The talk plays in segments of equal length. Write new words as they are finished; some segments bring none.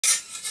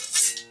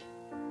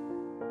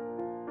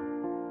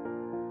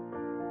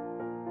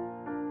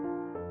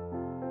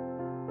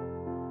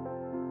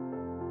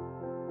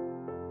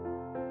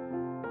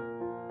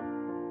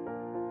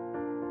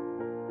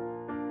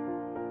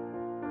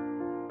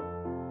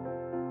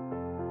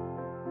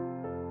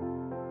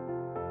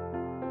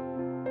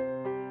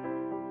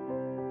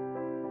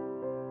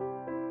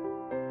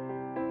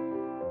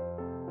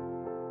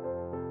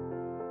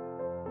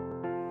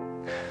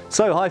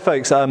So hi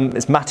folks,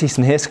 it's Matt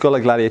Easton here, Schola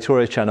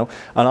Gladiatoria channel,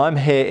 and I'm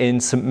here in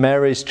St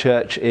Mary's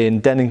Church in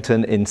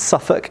Dennington in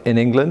Suffolk in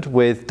England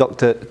with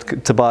Dr.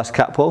 Tobias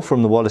Capwell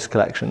from the Wallace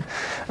Collection,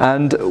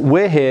 and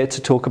we're here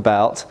to talk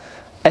about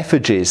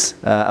effigies,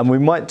 and we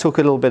might talk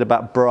a little bit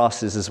about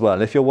brasses as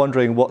well. If you're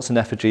wondering what's an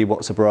effigy,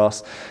 what's a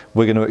brass,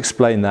 we're going to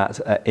explain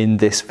that in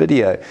this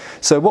video.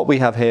 So what we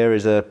have here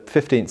is a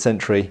 15th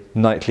century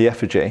knightly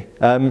effigy.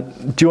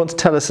 Do you want to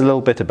tell us a little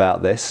bit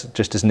about this,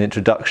 just as an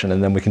introduction,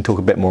 and then we can talk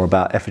a bit more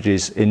about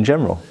effigies in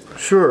general?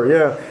 Sure,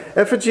 yeah.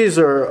 Effigies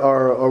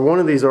are one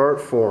of these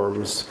art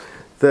forms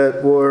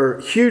that were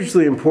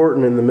hugely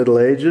important in the Middle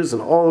Ages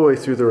and all the way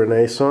through the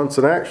Renaissance,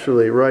 and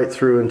actually right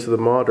through into the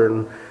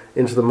modern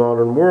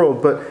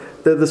world.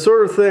 But they're the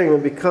sort of thing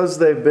that, because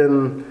they've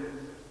been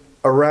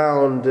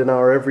around in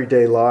our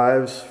everyday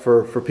lives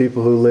for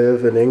people who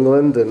live in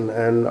England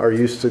and are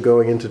used to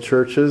going into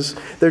churches,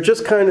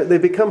 they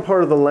become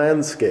part of the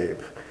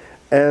landscape.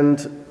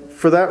 And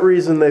for that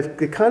reason,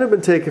 they've kind of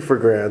been taken for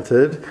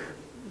granted.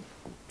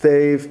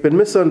 They've been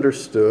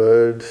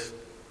misunderstood.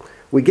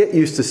 We get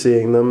used to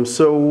seeing them,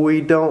 so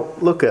we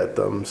don't look at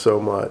them so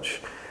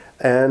much.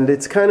 And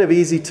it's kind of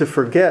easy to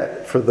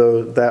forget, for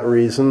that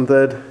reason,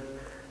 that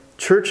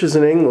churches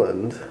in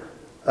England,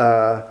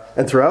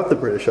 and throughout the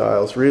British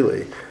Isles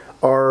really,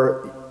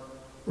 are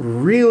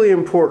really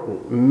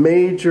important,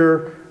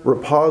 major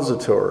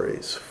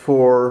repositories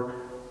for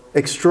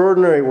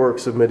extraordinary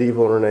works of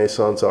medieval and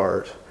Renaissance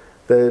art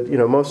that, you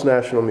know, most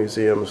national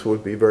museums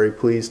would be very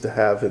pleased to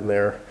have in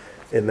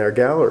their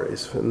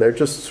galleries. And they're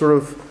just sort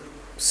of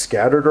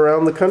scattered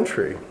around the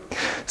country.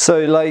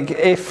 So, like,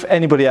 if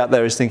anybody out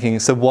there is thinking,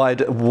 so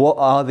what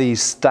are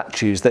these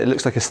statues? That it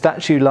looks like a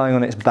statue lying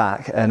on its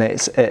back, and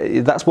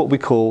that's what we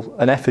call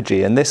an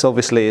effigy. And this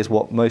obviously is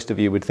what most of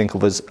you would think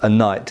of as a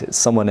knight. It's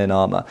someone in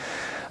armour.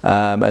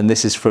 And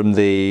this is from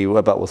the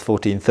about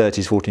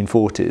 1430s,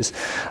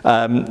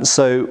 1440s.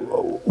 So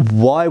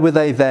why were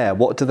they there?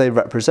 What do they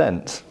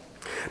represent?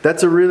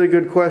 That's a really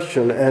good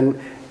question, and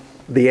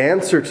the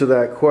answer to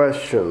that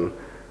question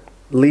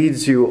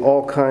leads you down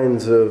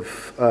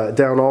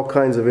all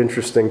kinds of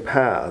interesting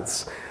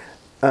paths.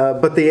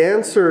 But the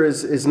answer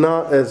is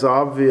not as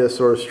obvious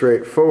or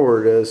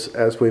straightforward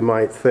as we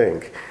might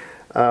think.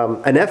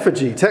 An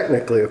effigy,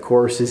 technically, of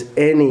course, is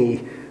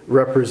any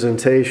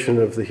representation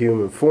of the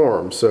human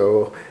form.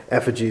 So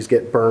effigies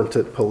get burnt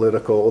at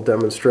political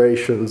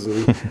demonstrations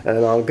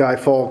and on Guy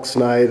Fawkes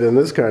night and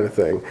this kind of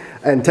thing.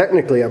 And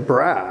technically a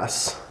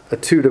brass, a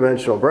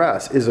two-dimensional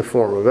brass, is a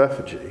form of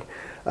effigy.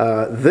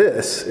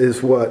 This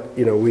is what,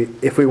 you know,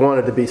 if we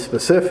wanted to be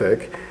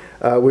specific,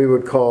 we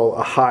would call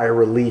a high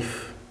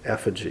relief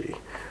effigy,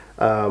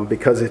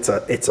 because it's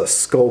a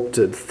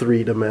sculpted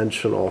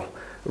three-dimensional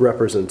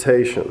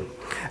representation.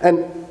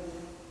 And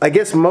I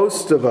guess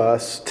most of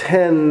us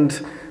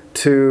tend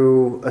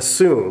to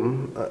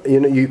assume,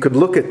 you could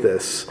look at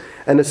this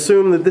and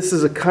assume that this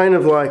is a kind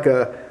of like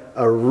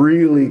a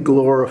really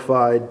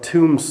glorified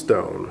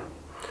tombstone,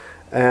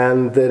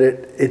 and that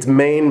its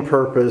main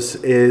purpose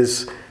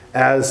is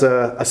as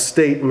a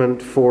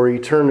statement for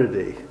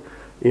eternity,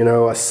 you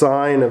know, a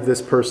sign of this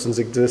person's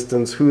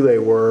existence, who they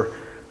were,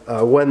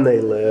 when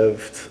they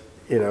lived,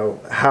 you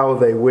know, how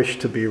they wish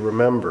to be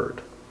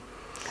remembered.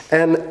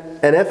 And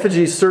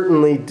effigies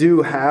certainly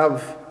do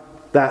have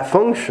that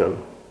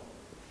function,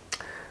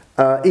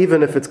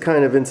 even if it's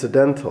kind of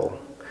incidental.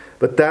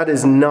 But that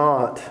is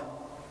not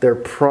their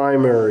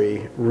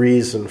primary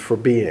reason for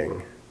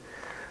being.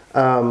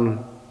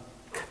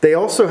 They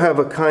also have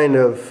a kind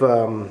of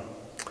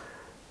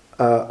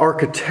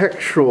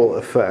architectural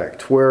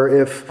effect, where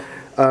if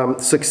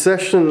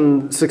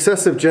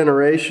successive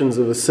generations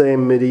of the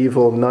same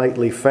medieval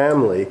knightly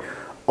family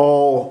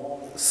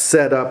all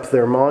set up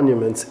their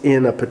monuments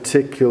in a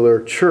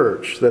particular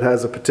church that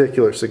has a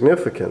particular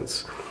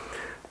significance,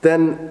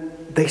 then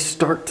they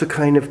start to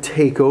kind of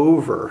take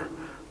over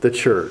the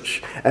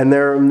church. And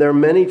there are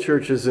many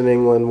churches in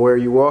England where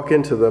you walk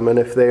into them, and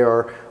if they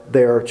are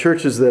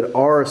churches that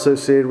are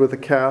associated with a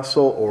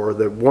castle, or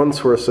that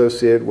once were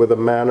associated with a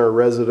manor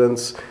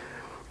residence,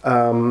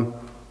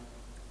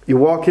 you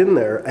walk in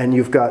there and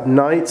you've got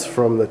knights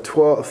from the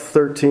 12th,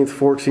 13th,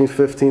 14th,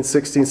 15th,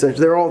 16th century.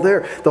 They're all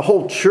there. The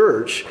whole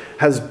church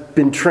has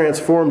been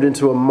transformed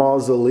into a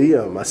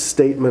mausoleum, a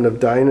statement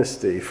of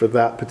dynasty for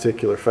that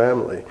particular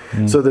family.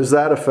 So there's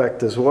that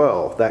effect as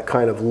well, that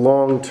kind of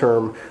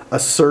long-term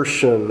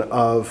assertion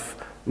of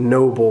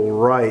noble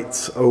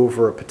rights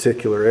over a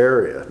particular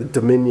area, the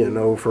dominion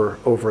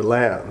over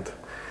land.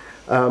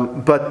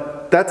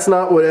 But that's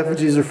not what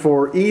effigies are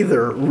for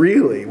either,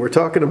 really. We're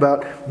talking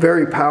about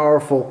very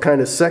powerful kind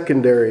of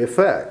secondary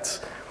effects.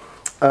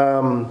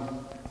 The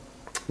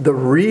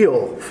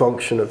real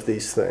function of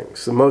these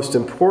things, the most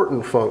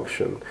important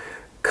function,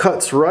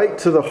 cuts right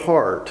to the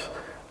heart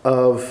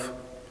of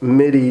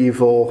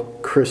medieval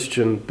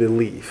Christian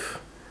belief.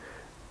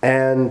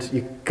 And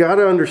you've got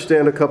to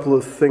understand a couple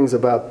of things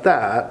about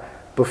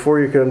that before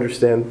you can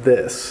understand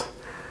this.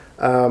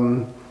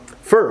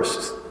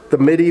 First, the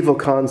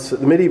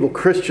medieval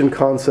Christian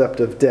concept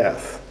of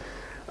death.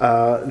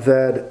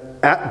 that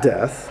at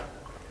death,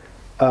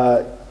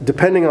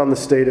 depending on the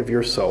state of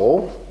your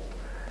soul,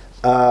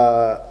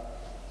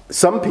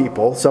 some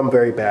people, some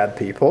very bad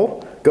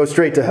people, go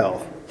straight to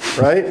hell,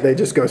 right? They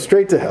just go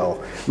straight to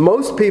hell.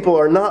 Most people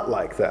are not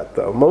like that,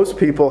 though.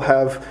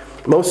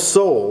 Most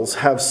souls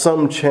have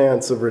some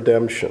chance of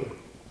redemption.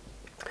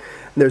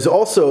 There's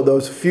also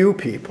those few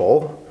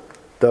people,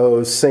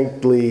 those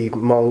saintly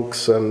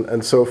monks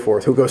and so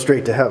forth, who go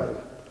straight to heaven.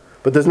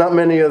 But there's not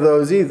many of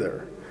those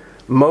either.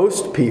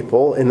 Most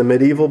people in the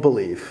medieval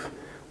belief,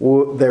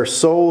 their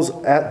souls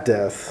at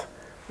death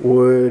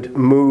would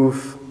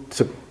move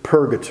to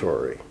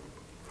purgatory.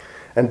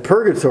 And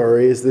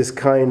purgatory is this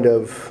kind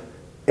of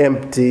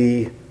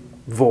empty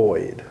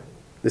void,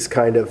 this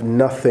kind of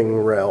nothing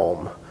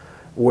realm,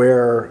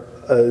 where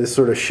this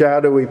sort of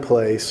shadowy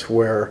place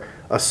where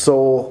a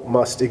soul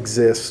must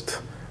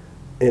exist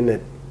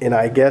in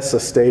I guess, a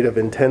state of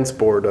intense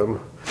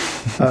boredom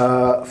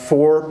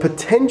for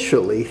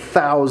potentially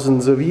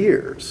thousands of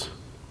years.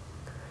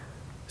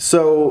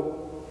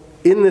 So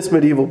in this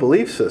medieval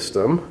belief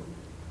system,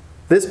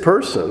 this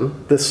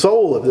person, the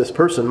soul of this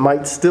person,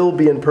 might still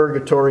be in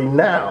purgatory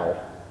now.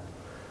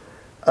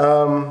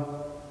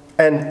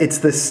 And it's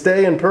the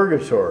stay in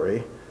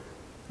purgatory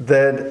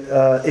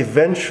that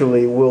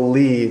eventually will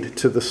lead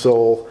to the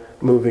soul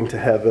moving to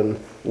heaven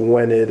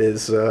when it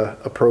is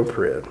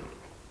appropriate.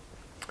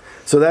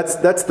 So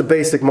that's the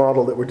basic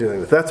model that we're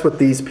dealing with. That's what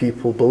these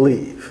people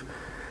believe.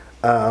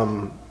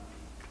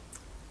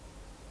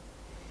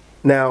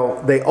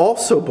 Now, they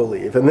also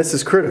believe, and this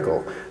is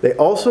critical, they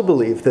also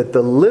believe that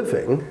the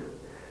living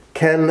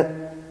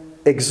can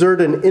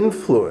exert an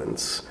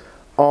influence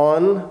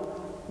on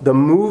the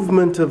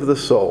movement of the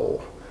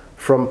soul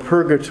from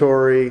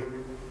purgatory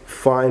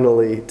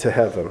finally to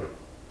heaven.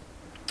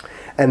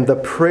 And the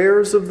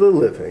prayers of the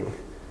living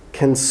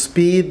can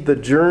speed the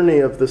journey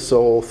of the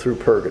soul through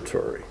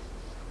purgatory.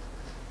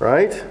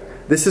 Right?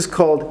 This is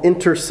called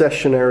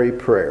intercessionary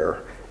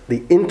prayer,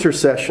 the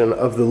intercession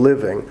of the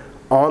living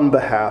on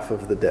behalf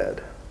of the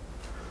dead.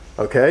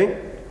 Okay?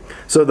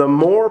 So the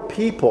more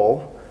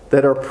people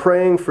that are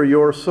praying for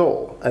your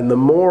soul, and the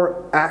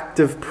more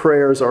active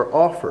prayers are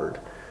offered,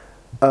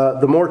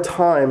 the more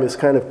time is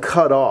kind of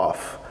cut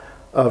off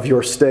of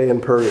your stay in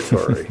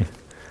purgatory.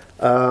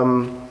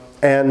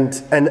 And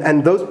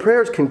those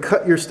prayers can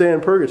cut your stay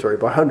in purgatory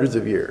by hundreds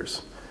of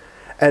years.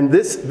 And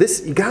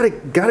this you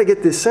gotta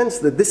get this sense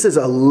that this is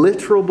a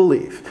literal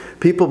belief.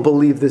 People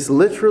believe this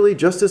literally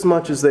just as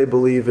much as they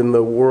believe in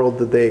the world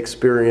that they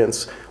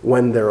experience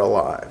when they're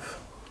alive.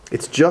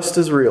 It's just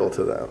as real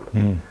to them.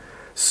 Mm.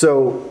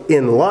 So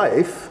in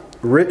life,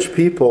 rich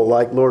people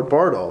like Lord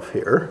Bardolph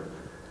here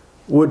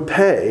would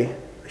pay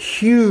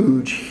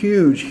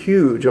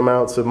huge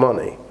amounts of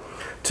money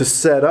to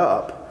set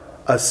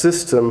up a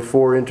system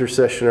for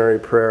intercessionary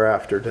prayer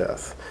after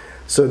death.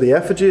 So the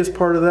effigy is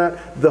part of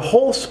that. The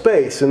whole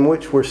space in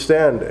which we're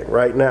standing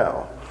right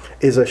now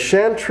is a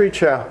chantry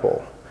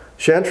chapel.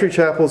 Chantry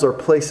chapels are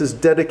places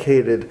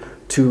dedicated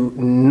to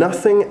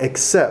nothing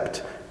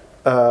except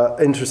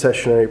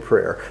intercessionary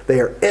prayer.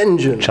 They are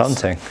engines.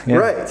 Chanting. Yeah.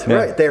 Right.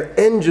 Yeah. They're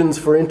engines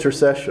for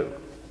intercession.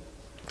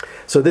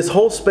 So this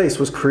whole space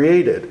was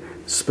created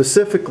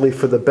specifically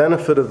for the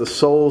benefit of the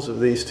souls of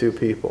these two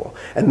people.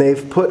 And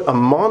they've put a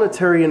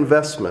monetary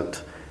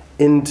investment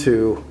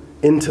into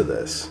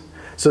this.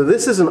 So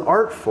this is an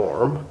art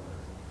form,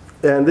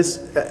 and this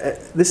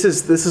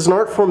is an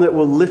art form that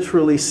will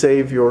literally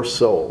save your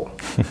soul,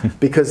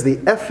 because the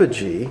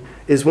effigy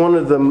is one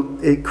of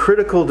the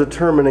critical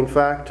determining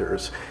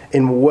factors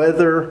in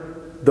whether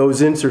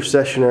those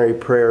intercessionary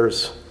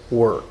prayers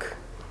work.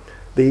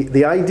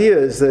 The idea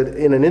is that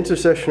in an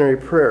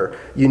intercessionary prayer,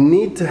 you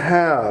need to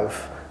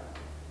have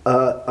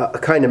a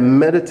kind of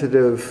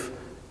meditative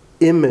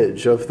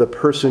image of the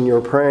person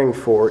you're praying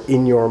for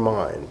in your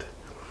mind.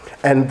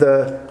 And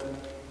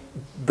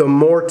the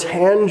more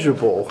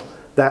tangible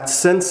that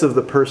sense of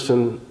the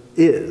person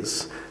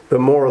is, the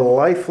more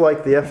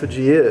lifelike the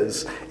effigy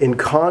is in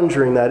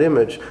conjuring that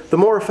image, the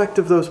more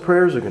effective those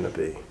prayers are going to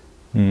be.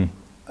 Mm.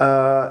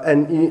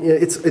 And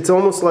it's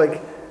almost like,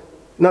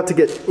 not to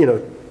get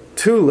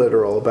too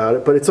literal about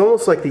it, but it's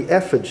almost like the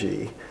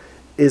effigy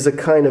is a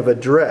kind of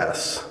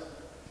address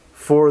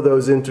for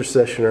those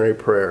intercessionary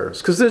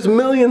prayers. Because there's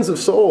millions of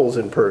souls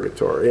in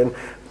purgatory, and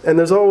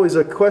there's always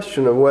a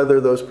question of whether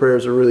those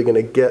prayers are really going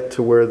to get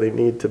to where they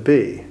need to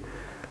be.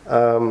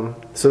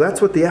 So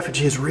that's what the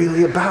effigy is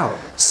really about.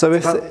 So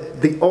if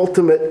the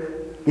ultimate,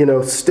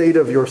 state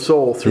of your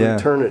soul through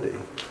eternity.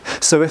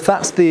 So if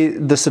that's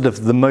the sort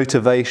of the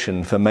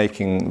motivation for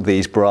making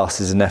these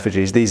brasses and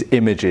effigies, these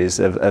images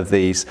of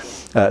these,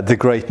 the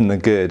great and the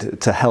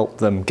good, to help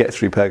them get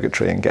through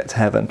purgatory and get to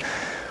heaven,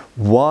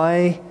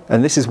 why,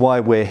 and this is why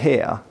we're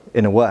here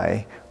in a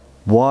way,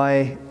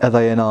 why are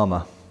they in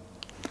armour?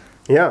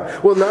 Yeah,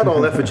 well, not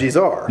all effigies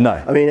are.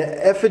 No. I mean,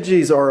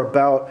 effigies are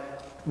about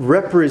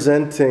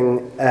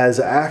representing as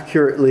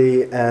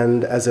accurately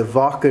and as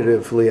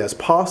evocatively as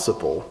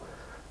possible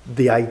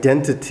the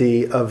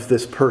identity of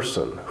this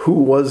person. Who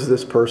was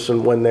this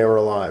person when they were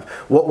alive?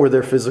 What were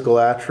their physical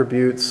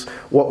attributes?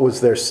 What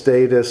was their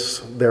status,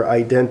 their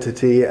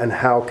identity, and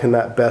how can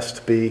that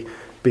best be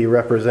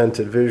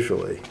represented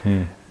visually?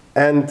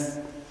 And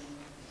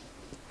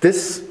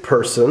this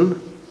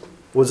person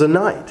was a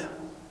knight.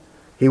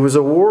 He was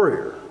a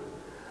warrior.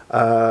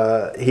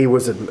 He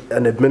was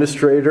an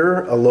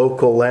administrator, a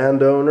local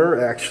landowner.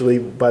 Actually,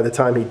 by the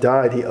time he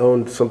died, he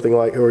owned something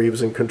like, or he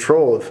was in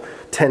control of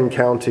 10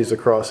 counties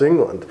across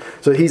England.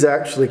 So he's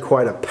actually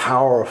quite a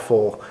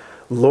powerful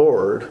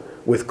lord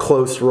with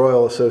close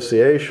royal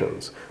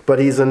associations. But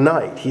he's a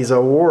knight, he's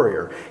a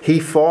warrior. He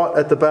fought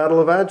at the Battle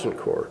of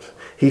Agincourt.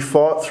 He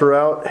fought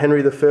throughout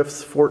Henry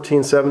V's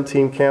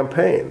 1417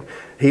 campaign.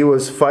 He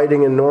was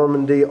fighting in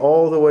Normandy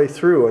all the way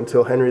through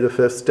until Henry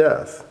V's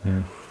death.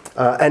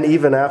 And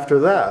even after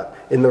that,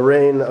 in the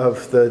reign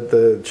of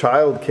the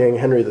child king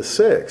Henry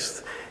VI,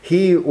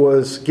 he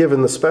was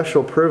given the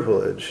special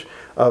privilege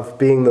of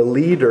being the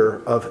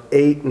leader of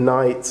 8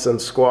 knights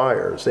and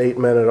squires, 8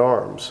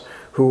 men-at-arms,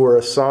 who were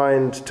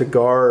assigned to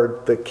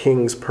guard the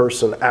king's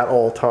person at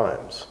all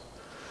times.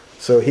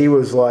 So he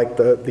was like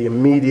the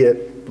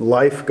immediate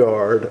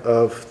lifeguard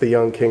of the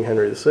young King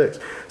Henry VI.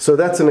 So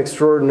that's an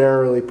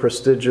extraordinarily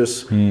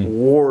prestigious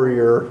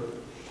warrior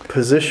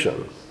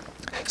position.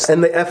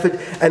 And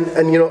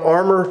you know,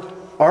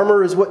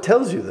 armor is what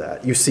tells you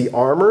that. You see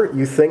armor,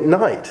 you think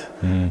knight.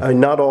 I mean,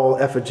 not all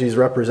effigies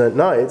represent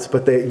knights,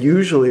 but they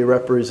usually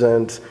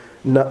represent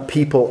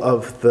people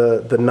of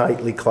the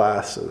knightly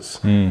classes,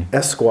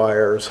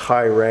 esquires,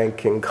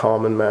 high-ranking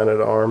common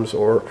man-at-arms,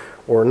 or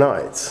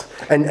knights.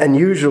 And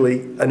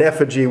usually an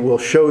effigy will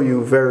show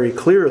you very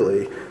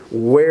clearly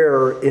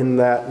where in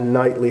that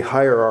knightly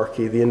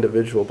hierarchy the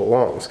individual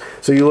belongs.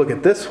 So you look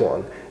at this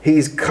one.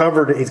 He's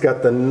covered. He's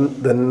got the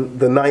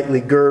knightly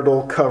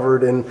girdle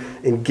covered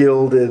in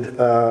gilded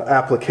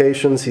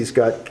applications. He's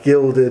got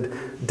gilded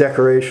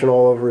decoration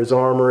all over his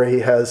armor.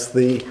 He has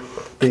the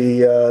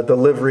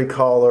livery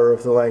collar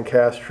of the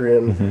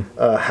Lancastrian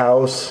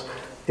house.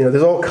 You know,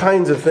 there's all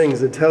kinds of things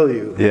that tell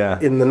you.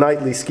 In the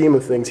knightly scheme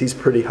of things, he's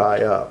pretty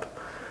high up.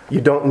 You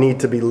don't need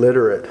to be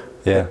literate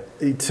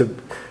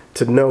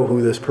to know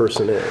who this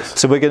person is.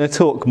 So we're going to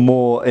talk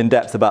more in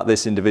depth about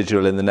this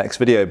individual in the next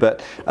video,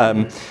 but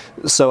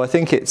so I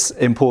think it's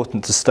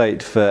important to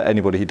state for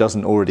anybody who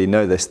doesn't already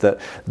know this that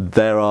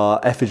there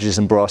are effigies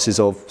and brasses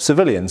of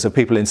civilians, of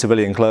people in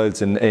civilian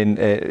clothes and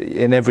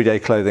in everyday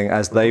clothing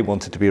as they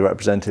wanted to be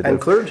represented.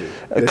 And clergy.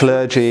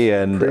 Clergy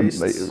and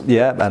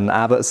and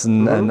abbots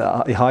and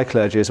high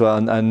clergy as well,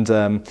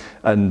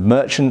 and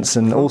merchants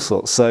and all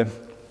sorts. So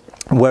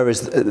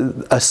whereas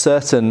a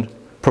certain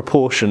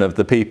proportion of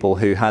the people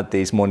who had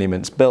these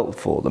monuments built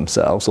for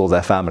themselves, or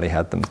their family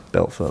had them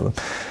built for them,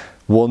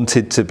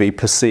 wanted to be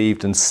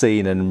perceived and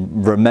seen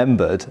and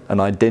remembered and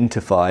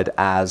identified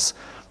as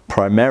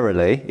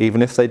primarily,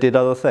 even if they did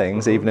other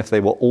things, even if they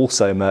were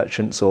also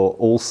merchants or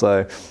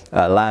also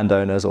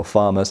landowners or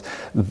farmers,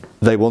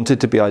 they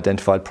wanted to be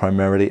identified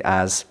primarily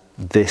as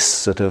this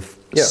sort of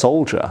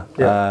soldier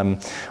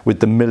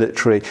with the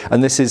military.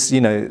 And this is, you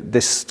know,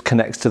 this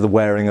connects to the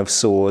wearing of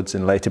swords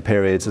in later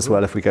periods as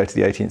well. If we go to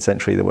the 18th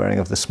century, the wearing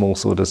of the small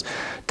sword as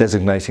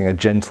designating a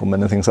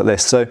gentleman and things like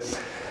this. So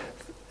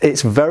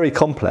it's very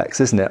complex,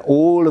 isn't it?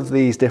 All of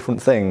these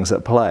different things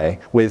at play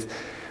with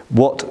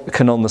what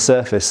can on the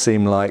surface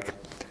seem like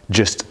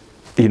just,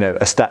 you know,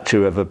 a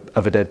statue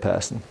of a dead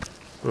person.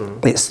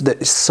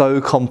 It's so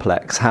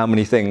complex how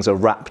many things are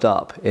wrapped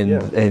up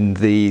in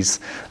these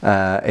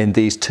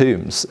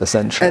tombs,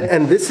 essentially.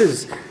 And this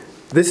is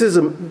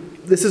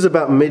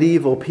about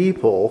medieval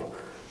people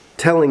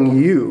telling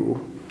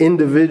you,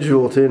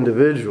 individual to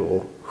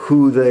individual,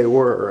 who they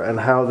were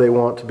and how they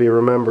want to be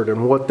remembered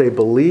and what they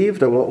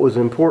believed and what was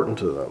important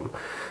to them.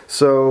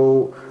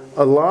 So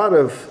a lot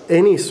of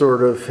any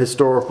sort of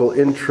historical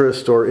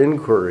interest or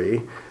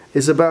inquiry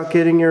is about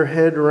getting your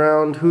head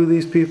around who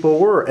these people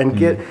were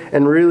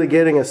and really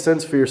getting a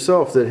sense for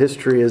yourself that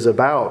history is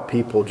about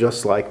people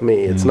just like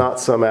me. It's not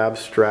some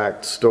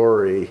abstract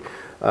story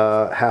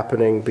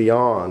happening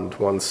beyond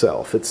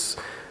oneself. It's,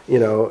 you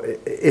know,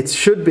 it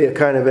should be a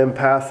kind of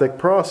empathic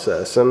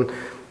process. And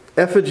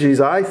effigies,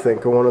 I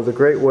think, are one of the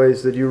great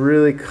ways that you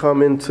really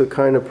come into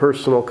kind of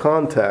personal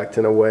contact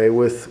in a way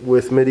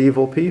with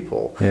medieval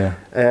people.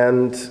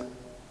 And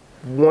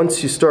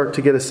once you start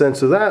to get a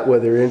sense of that,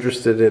 whether you're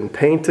interested in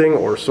painting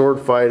or sword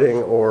fighting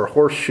or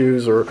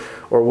horseshoes or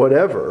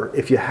whatever,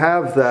 if you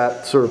have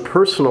that sort of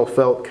personal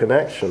felt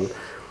connection,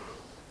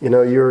 you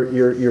know,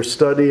 your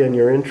study and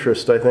your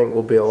interest, I think,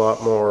 will be a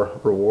lot more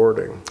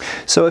rewarding.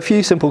 So a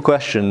few simple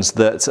questions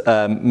that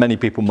many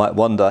people might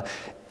wonder.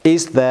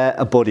 Is there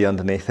a body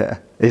underneath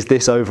here? Is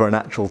this over an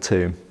actual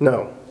tomb?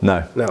 No.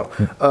 No. No.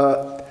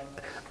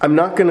 I'm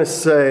not going to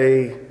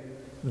say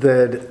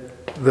that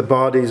the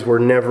bodies were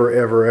never,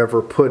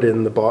 ever put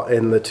in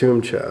the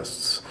tomb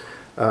chests,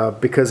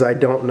 because I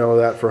don't know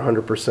that for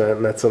 100%,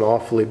 and that's an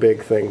awfully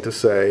big thing to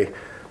say.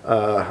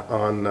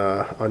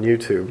 on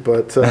YouTube,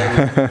 but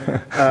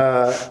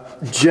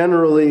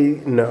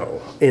generally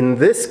no. In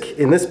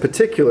this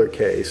particular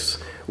case,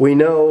 we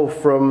know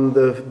from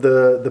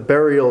the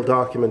burial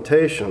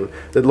documentation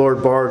that Lord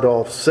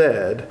Bardolph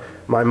said,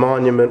 "My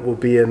monument will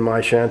be in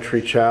my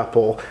chantry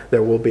chapel.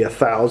 There will be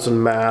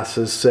 1,000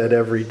 masses said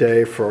every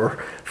day for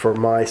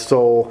my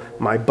soul.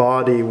 My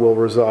body will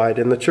reside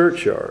in the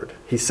churchyard."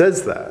 He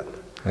says that.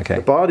 Okay.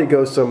 The body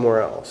goes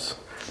somewhere else.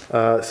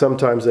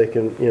 Sometimes they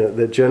can,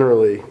 they're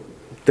generally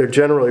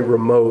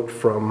remote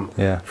from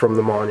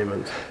the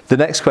monument. The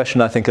next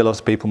question I think a lot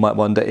of people might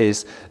wonder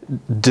is,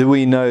 do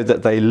we know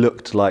that they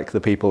looked like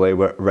the people they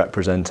were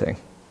representing?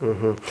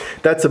 Mm-hmm.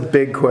 That's a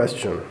big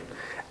question,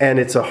 and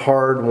it's a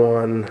hard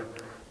one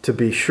to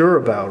be sure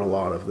about a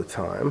lot of the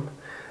time.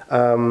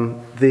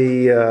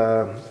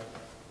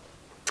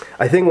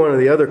 I think one of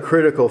the other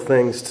critical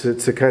things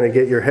to kind of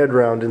get your head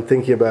around in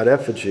thinking about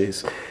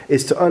effigies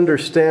is to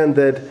understand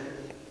that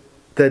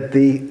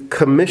the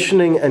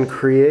commissioning and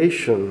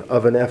creation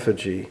of an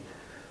effigy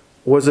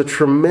was a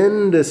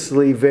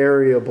tremendously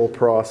variable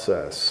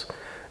process.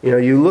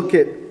 You look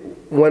at,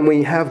 when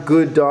we have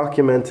good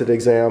documented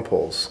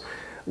examples,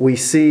 we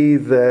see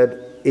that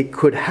it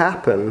could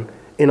happen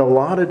in a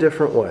lot of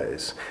different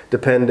ways,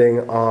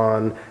 depending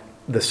on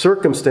the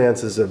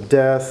circumstances of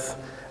death,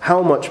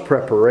 how much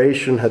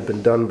preparation had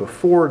been done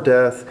before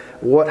death,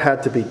 what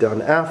had to be done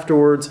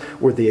afterwards,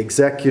 were the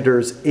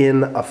executors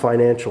in a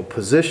financial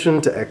position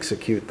to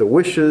execute the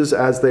wishes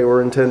as they were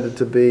intended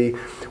to be,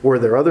 were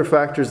there other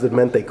factors that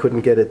meant they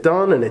couldn't get it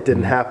done and it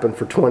didn't happen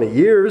for 20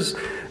 years.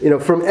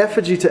 From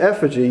effigy to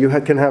effigy, you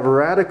can have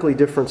radically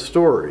different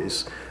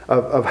stories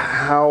of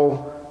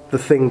how the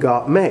thing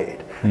got made.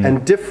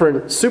 And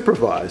different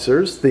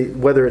supervisors,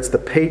 whether it's the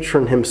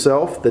patron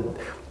himself,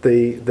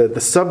 the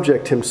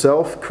subject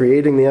himself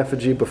creating the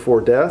effigy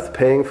before death,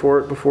 paying for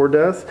it before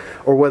death,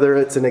 or whether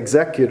it's an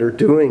executor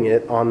doing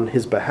it on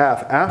his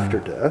behalf after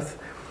death,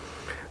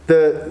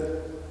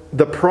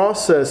 the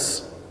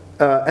process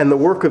and the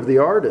work of the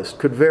artist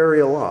could vary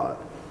a lot.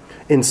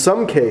 In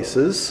some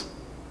cases,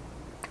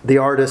 the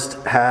artist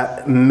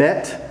had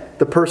met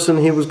the person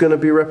he was going to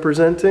be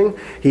representing.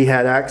 He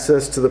had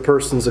access to the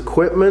person's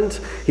equipment.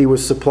 He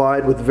was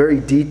supplied with very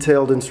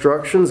detailed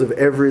instructions of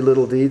every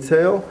little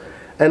detail.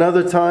 And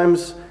other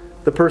times,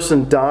 the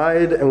person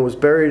died and was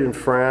buried in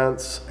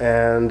France,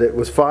 and it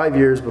was 5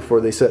 years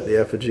before they set the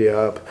effigy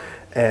up.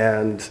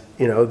 And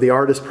the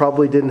artist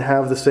probably didn't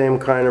have the same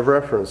kind of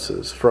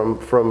references from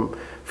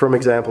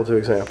example to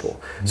example.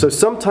 So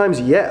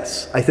sometimes,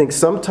 yes, I think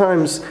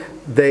sometimes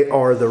they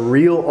are the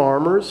real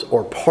armors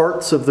or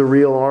parts of the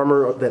real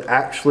armor that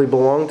actually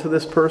belong to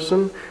this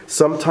person.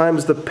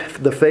 Sometimes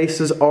the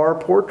faces are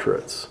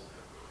portraits,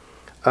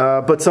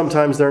 but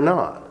sometimes they're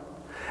not.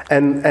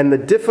 And the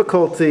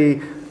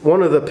difficulty,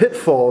 one of the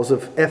pitfalls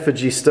of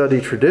effigy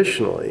study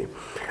traditionally,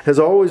 has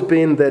always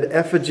been that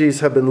effigies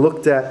have been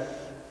looked at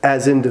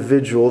as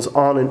individuals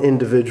on an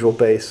individual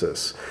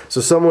basis.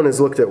 So someone has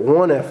looked at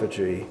one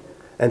effigy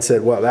and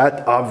said, well,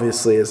 that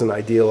obviously is an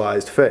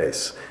idealized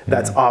face.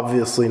 That's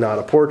obviously not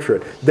a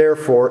portrait.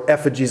 Therefore,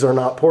 effigies are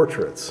not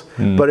portraits.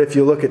 But if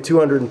you look at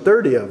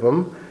 230 of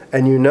them,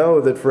 and you know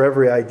that for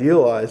every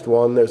idealized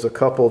one, there's a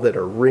couple that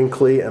are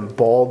wrinkly and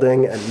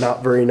balding and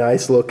not very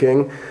nice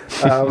looking,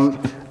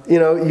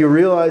 you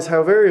realize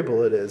how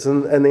variable it is.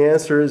 And the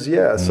answer is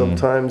yes,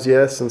 sometimes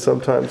yes and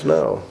sometimes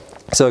no.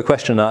 So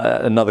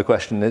another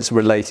question that's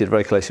related,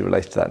 very closely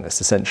related to that, and it's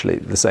essentially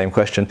the same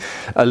question.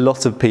 A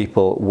lot of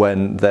people,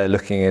 when they're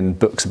looking in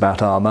books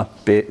about armour,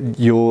 be it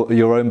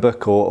your own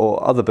book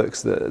or other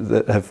books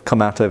that have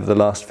come out over the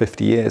last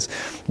 50 years,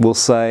 will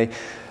say,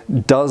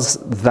 does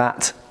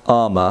that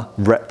armour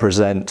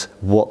represent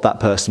what that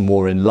person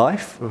wore in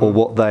life or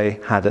what they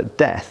had at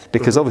death?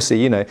 Because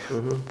obviously,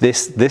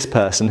 this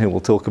person, who we'll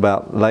talk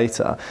about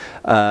later,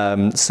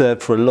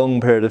 served for a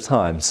long period of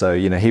time. So,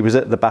 he was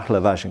at the Battle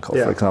of Agincourt,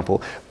 for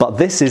example, but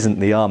this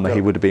isn't the armour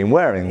he would have been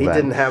wearing then. He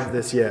didn't have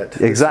this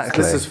yet.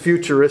 Exactly. This is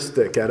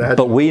futuristic at Agincourt.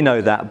 But we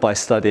know that by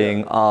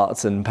studying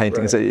arts and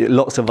paintings,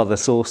 lots of other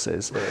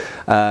sources.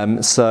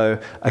 So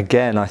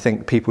again, I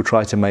think people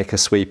try to make a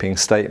sweeping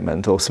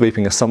statement or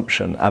sweeping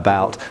assumption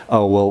about,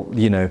 oh, well,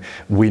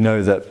 we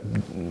know that,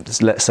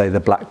 let's say, the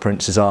Black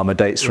Prince's armour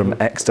dates from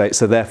X date,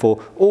 so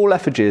therefore all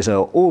effigies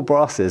or all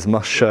brasses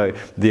must show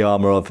the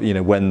armour of,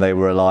 when they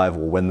were alive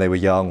or when they were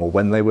young or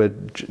when they were,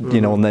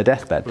 on their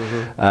deathbed.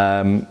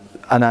 And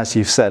as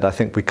you've said, I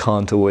think we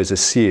can't always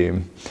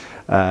assume.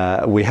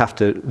 We have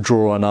to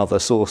draw on other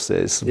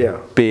sources,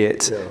 be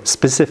it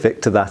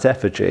specific to that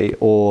effigy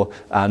or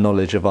our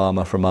knowledge of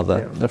armour from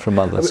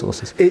other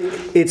sources.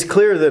 It's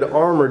clear that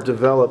armour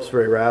develops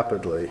very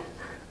rapidly,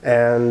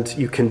 and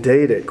you can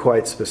date it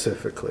quite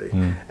specifically.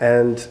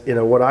 And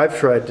what I've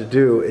tried to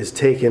do is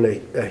take in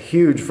a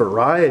huge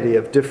variety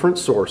of different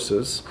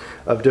sources,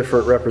 of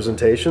different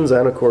representations,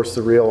 and of course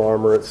the real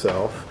armor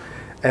itself,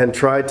 and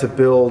tried to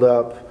build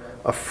up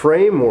a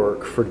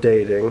framework for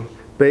dating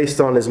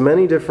based on as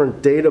many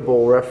different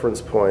datable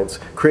reference points,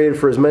 created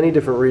for as many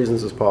different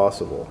reasons as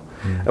possible.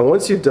 And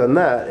once you've done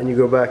that, and you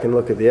go back and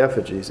look at the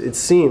effigies, it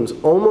seems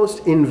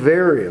almost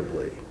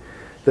invariably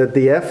that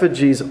the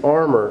effigies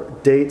armor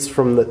dates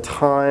from the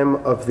time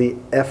of the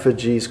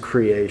effigies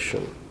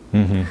creation.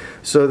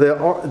 So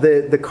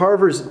the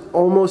carvers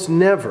almost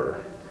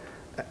never,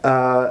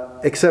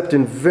 except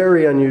in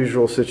very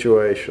unusual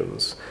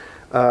situations,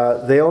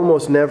 they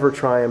almost never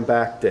try and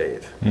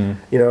backdate.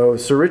 You know,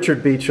 Sir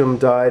Richard Beauchamp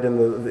died in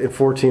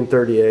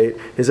 1438.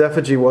 His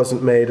effigy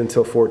wasn't made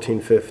until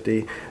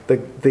 1450.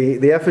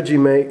 The effigy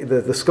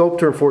the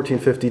sculptor in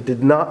 1450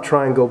 did not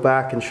try and go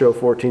back and show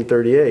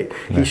 1438.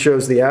 No. He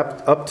shows the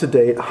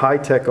up-to-date,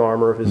 high-tech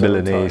armor of his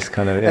own time.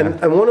 Kind of, yeah.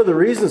 And one of the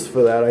reasons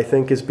for that, I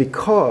think, is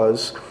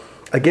because,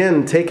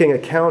 again, taking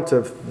account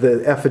of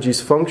the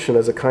effigy's function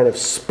as a kind of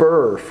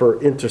spur for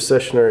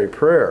intercessionary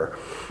prayer,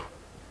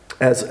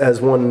 as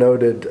one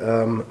noted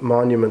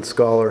monument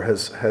scholar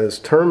has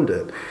termed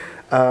it,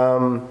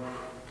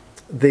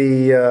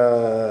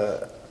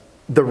 the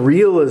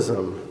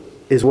realism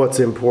is what's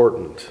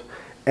important.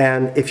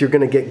 And if you're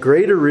going to get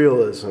greater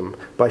realism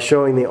by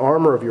showing the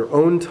armor of your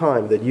own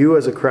time that you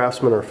as a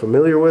craftsman are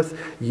familiar with,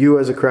 you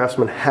as a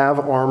craftsman have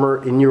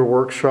armor in your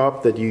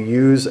workshop that you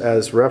use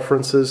as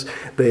references,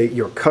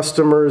 your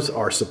customers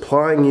are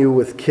supplying you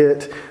with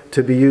kit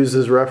to be used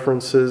as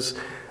references,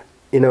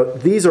 you know,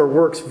 these are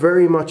works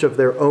very much of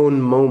their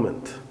own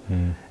moment.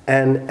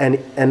 And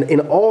in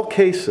all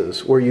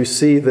cases where you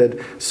see that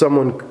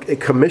someone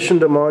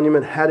commissioned a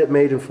monument, had it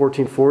made in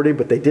 1440,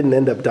 but they didn't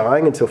end up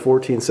dying until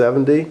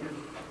 1470,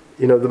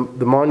 you know,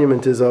 the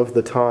monument is of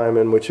the time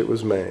in which it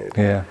was made.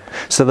 Yeah.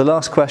 So the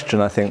last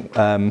question, I think,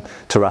 to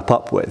wrap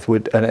up with,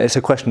 and it's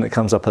a question that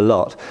comes up a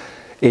lot,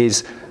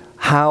 is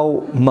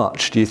how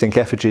much do you think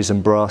effigies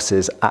and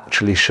brasses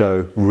actually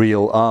show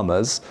real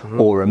armours,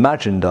 or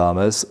imagined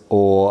armours,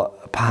 or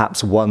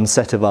perhaps one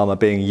set of armour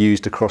being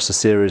used across a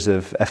series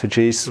of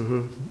effigies?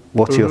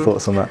 What are your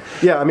thoughts on that?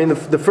 Yeah, I mean,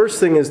 the first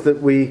thing is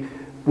that we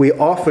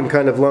often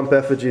kind of lump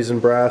effigies and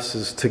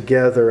brasses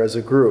together as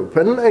a group.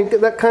 And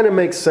that kind of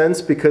makes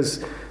sense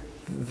because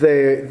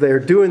they're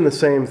doing the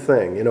same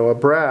thing. You know, a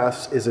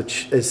brass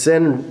is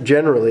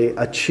generally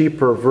a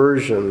cheaper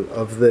version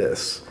of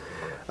this.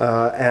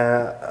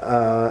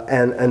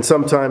 And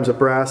sometimes a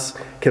brass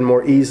can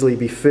more easily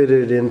be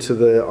fitted into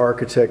the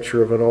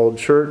architecture of an old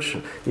church.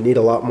 You need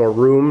a lot more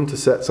room to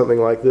set something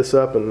like this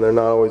up, and they're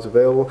not always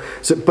available.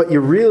 So, but you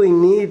really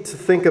need to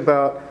think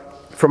about,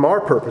 from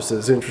our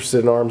purposes,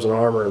 interested in arms and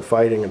armor and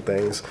fighting and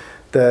things,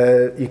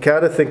 that you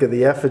got to think of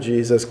the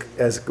effigies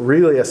as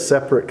really a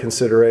separate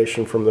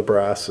consideration from the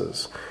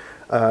brasses.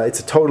 It's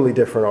a totally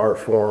different art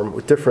form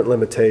with different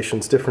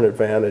limitations, different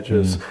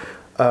advantages.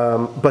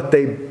 But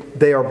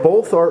they are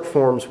both art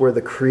forms where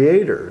the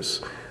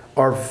creators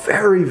are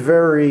very,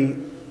 very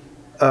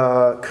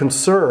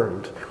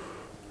concerned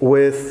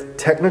with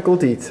technical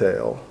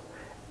detail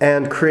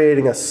and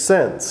creating a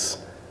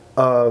sense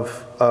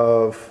of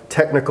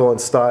technical and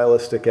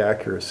stylistic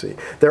accuracy.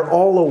 They're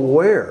all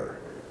aware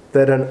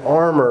that an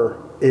armor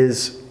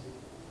is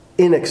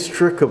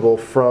inextricable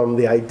from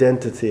the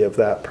identity of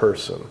that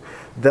person.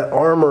 The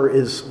armor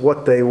is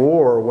what they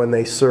wore when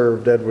they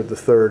served Edward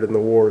III in the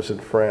wars in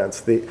France.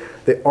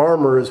 The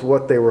armor is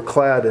what they were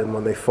clad in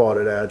when they fought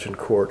at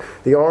Agincourt.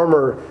 The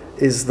armor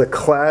is the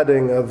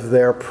cladding of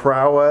their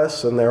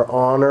prowess and their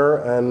honor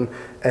and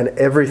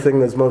everything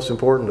that's most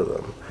important to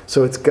them.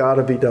 So it's got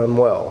to be done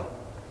well.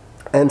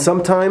 And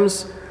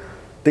sometimes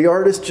the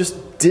artist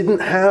just didn't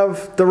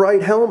have the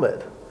right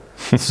helmet.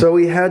 So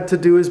he had to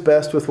do his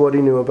best with what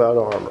he knew about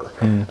armor.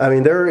 I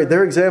mean, there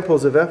are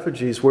examples of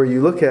effigies where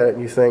you look at it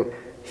and you think,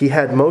 he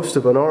had most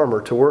of an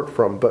armor to work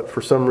from, but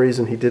for some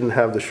reason he didn't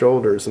have the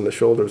shoulders, and the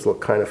shoulders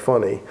look kind of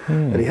funny,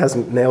 and he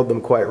hasn't nailed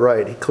them quite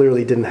right. He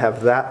clearly didn't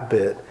have that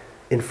bit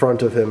in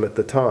front of him at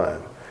the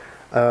time.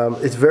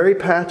 It's very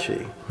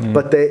patchy,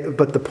 but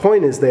the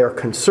point is they are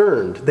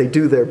concerned. They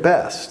do their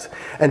best.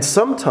 And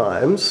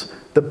sometimes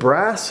the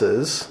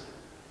brasses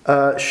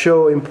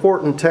show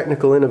important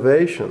technical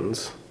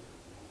innovations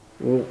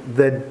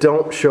that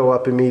don't show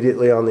up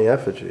immediately on the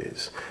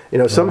effigies. You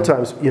know,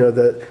 sometimes, you know,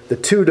 the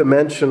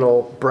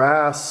two-dimensional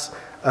brass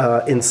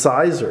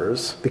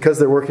incisors, because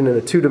they're working in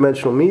a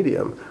two-dimensional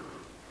medium,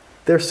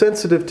 they're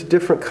sensitive to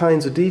different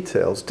kinds of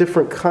details.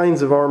 Different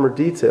kinds of armor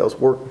details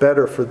work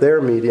better for their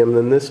medium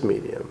than this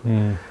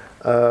medium.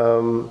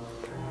 So,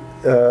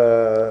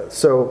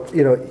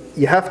 you know,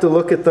 you have to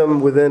look at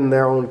them within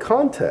their own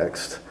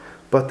context,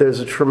 but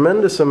there's a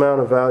tremendous amount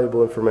of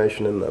valuable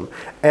information in them.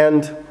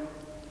 And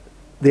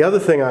the other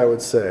thing I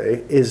would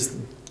say is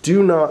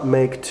do not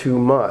make too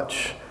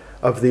much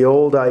of the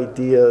old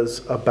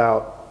ideas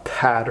about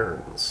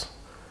patterns.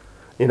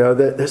 You know,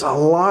 there's a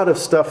lot of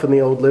stuff in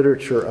the old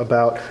literature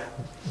about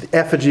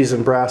effigies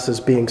and brasses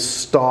being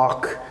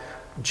stock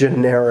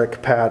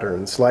generic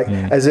patterns, like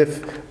as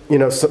if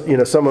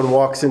someone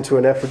walks into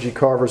an effigy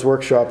carver's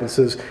workshop and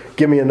says,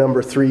 "Give me a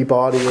number 3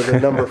 body with a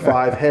number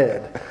 5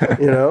 head."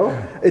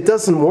 It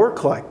doesn't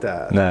work like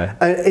that. No.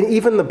 And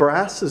even the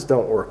brasses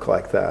don't work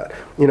like that.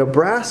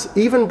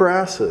 Even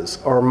brasses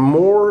are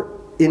more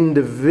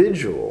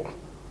individual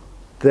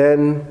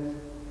than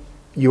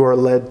you are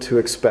led to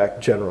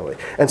expect generally.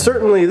 And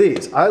certainly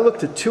these. I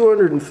looked at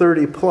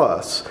 230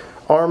 plus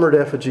armored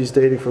effigies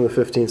dating from the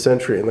 15th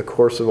century in the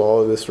course of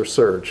all of this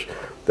research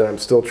that I'm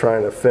still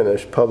trying to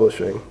finish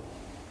publishing.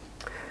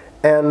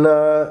 And,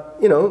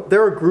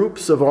 there are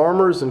groups of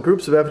armors and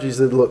groups of effigies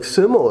that look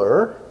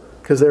similar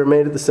because they're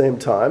made at the same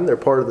time, they're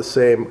part of the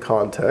same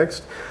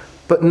context,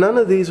 but none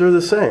of these are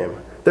the same.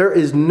 There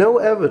is no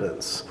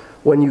evidence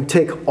when you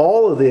take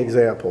all of the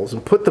examples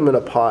and put them in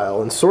a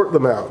pile and sort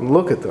them out and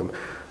look at them,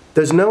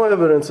 there's no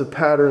evidence of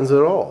patterns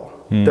at all.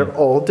 They're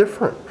all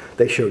different.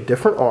 They show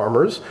different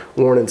armors,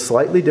 worn in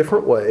slightly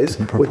different ways,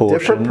 with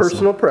different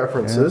personal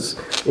preferences.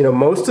 Yeah.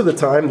 Most of the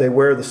time they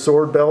wear the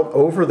sword belt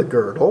over the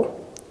girdle,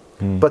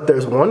 but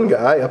there's one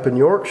guy up in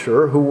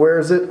Yorkshire who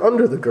wears it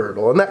under the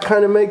girdle, and that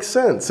kind of makes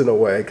sense in a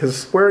way,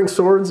 because wearing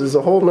swords is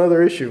a whole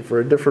other issue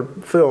for a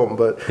different film.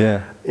 But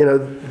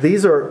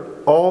these are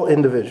all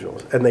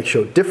individuals, and they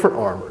show different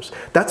armors.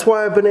 That's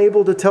why I've been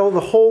able to tell the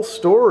whole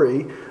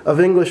story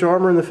of English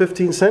armor in the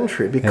 15th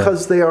century,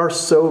 because they are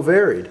so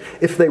varied.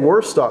 If they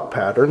were stock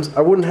patterns,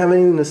 I wouldn't have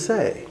anything to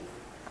say.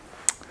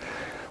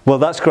 Well,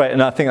 that's great,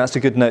 and I think that's a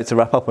good note to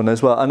wrap up on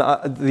as well.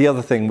 And the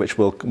other thing which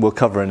we'll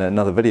cover in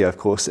another video, of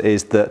course,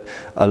 is that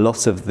a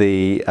lot of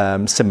the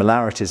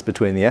similarities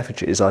between the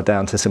effigies are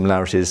down to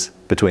similarities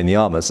between the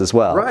armours as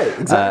well. Right,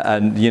 exactly.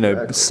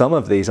 And some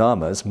of these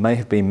armours may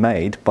have been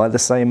made by the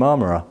same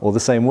armourer or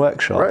the same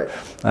workshop.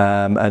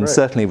 Right.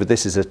 Certainly with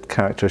this as a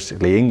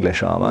characteristically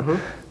English armour,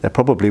 there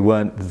probably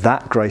weren't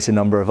that great a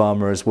number of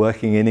armourers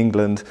working in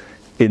England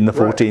in the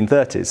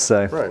 1430s.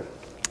 So.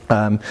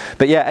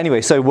 But yeah,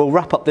 anyway, so we'll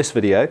wrap up this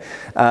video,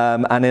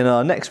 and in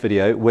our next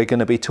video we're going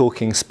to be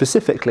talking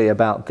specifically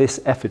about this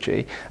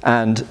effigy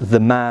and the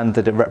man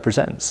that it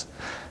represents.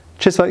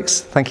 Cheers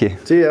folks, thank you.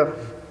 See ya.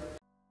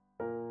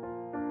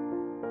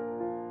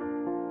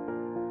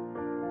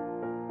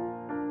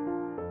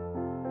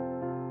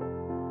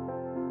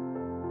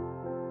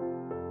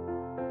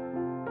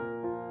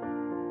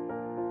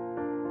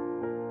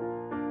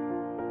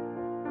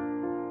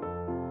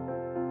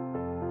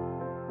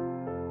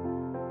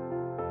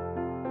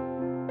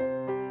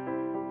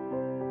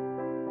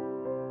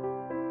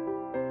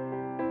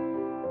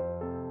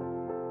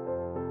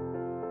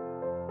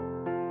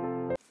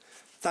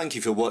 Thank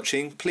you for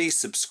watching. Please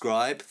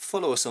subscribe,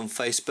 follow us on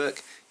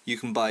Facebook. You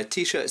can buy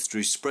t-shirts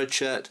through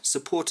Spreadshirt,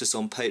 support us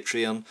on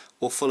Patreon,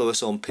 or follow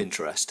us on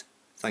Pinterest.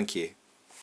 Thank you.